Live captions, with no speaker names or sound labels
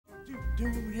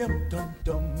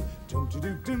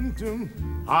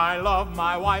I love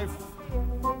my wife.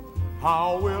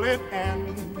 How will it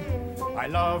end? I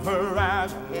love her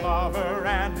as a lover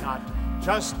and not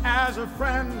just as a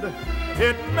friend.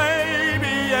 It may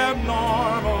be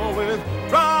abnormal with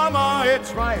drama,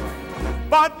 it's right,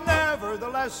 but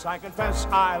nevertheless I confess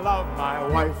I love my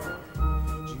wife.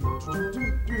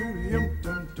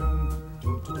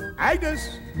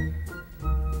 Agnes!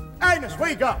 Agnes,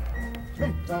 wake up!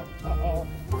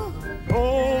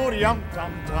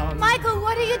 Michael,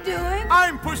 what are you doing?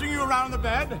 I'm pushing you around the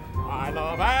bed. I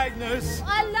love Agnes.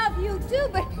 I love you too,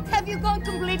 but have you gone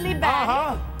completely bad?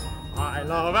 Uh-huh. I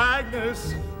love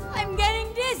Agnes. I'm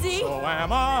getting dizzy. So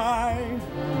am I.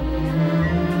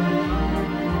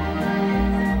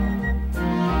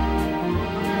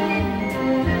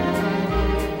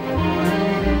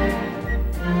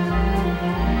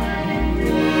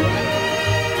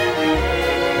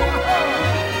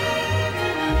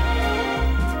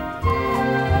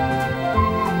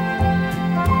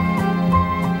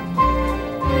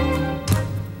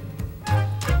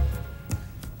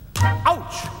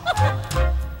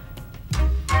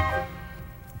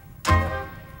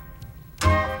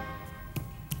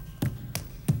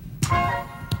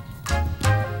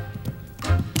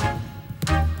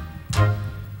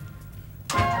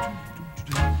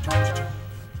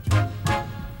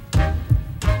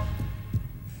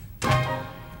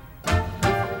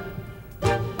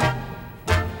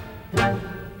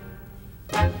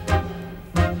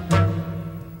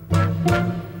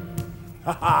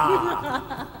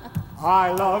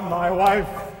 I love my wife.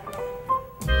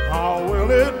 How will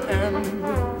it end?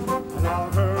 I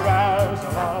love her as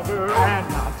a lover and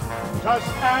not just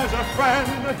as a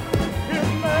friend. It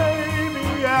may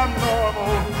be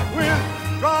abnormal with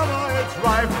drama, it's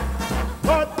rife,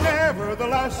 but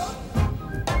nevertheless,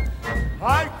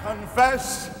 I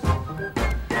confess.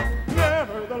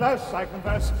 Nevertheless, I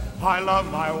confess, I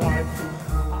love my wife.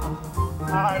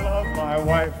 I love my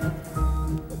wife.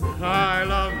 I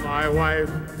love my wife.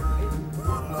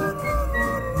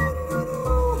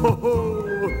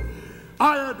 Oh,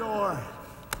 I adore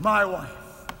my wife.